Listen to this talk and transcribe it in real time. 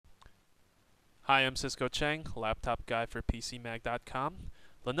Hi, I'm Cisco Cheng, laptop guy for PCMag.com.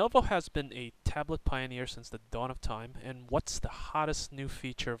 Lenovo has been a tablet pioneer since the dawn of time, and what's the hottest new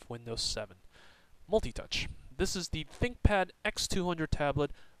feature of Windows 7? Multitouch. This is the Thinkpad X200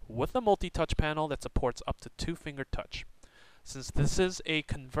 tablet with a multi-touch panel that supports up to two-finger touch. Since this is a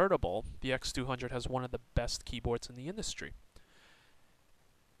convertible, the X200 has one of the best keyboards in the industry.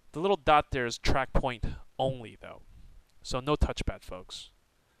 The little dot there is track point only, though, so no touchpad, folks.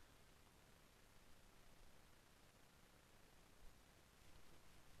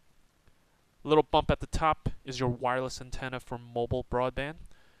 The little bump at the top is your wireless antenna for mobile broadband.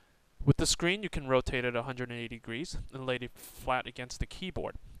 With the screen, you can rotate it 180 degrees and lay it flat against the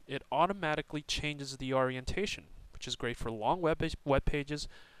keyboard. It automatically changes the orientation, which is great for long web pages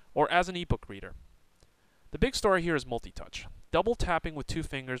or as an ebook reader. The big story here is multi-touch. Double tapping with two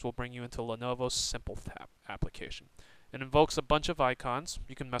fingers will bring you into Lenovo's Simple Tap application. It invokes a bunch of icons.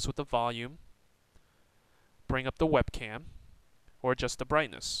 You can mess with the volume, bring up the webcam, or adjust the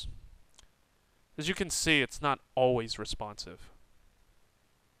brightness. As you can see, it's not always responsive.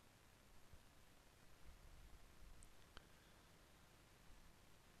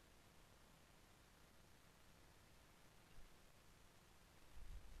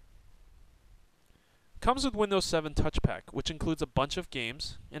 Comes with Windows 7 Touch Pack, which includes a bunch of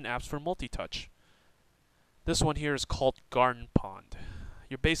games and apps for multi-touch. This one here is called Garden Pond.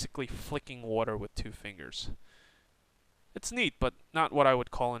 You're basically flicking water with two fingers. It's neat, but not what I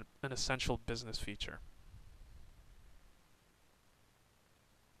would call an essential business feature.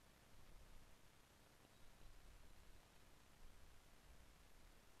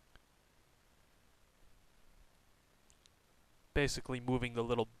 Basically moving the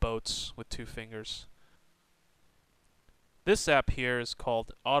little boats with two fingers. This app here is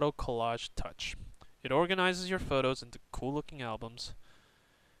called Collage Touch. It organizes your photos into cool looking albums.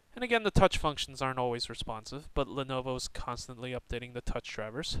 And again, the touch functions aren't always responsive, but Lenovo is constantly updating the touch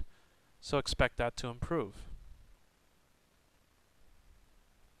drivers, so expect that to improve.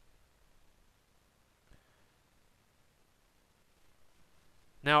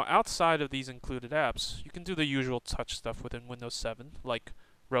 Now, outside of these included apps, you can do the usual touch stuff within Windows 7, like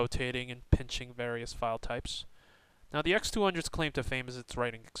rotating and pinching various file types. Now, the X200's claim to fame is its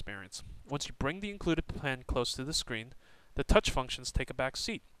writing experience. Once you bring the included pen close to the screen, the touch functions take a back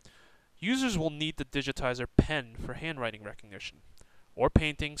seat. Users will need the digitizer pen for handwriting recognition, or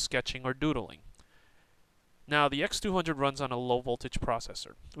painting, sketching, or doodling. Now, the X200 runs on a low voltage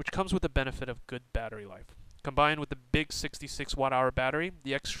processor, which comes with the benefit of good battery life. Combined with the big 66 watt-hour battery,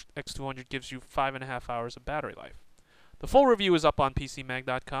 the X200 gives you 5.5 hours of battery life. The full review is up on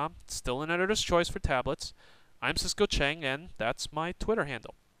PCMag.com. It's still an editor's choice for tablets. I'm Cisco Cheng, and that's my Twitter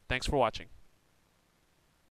handle. Thanks for watching.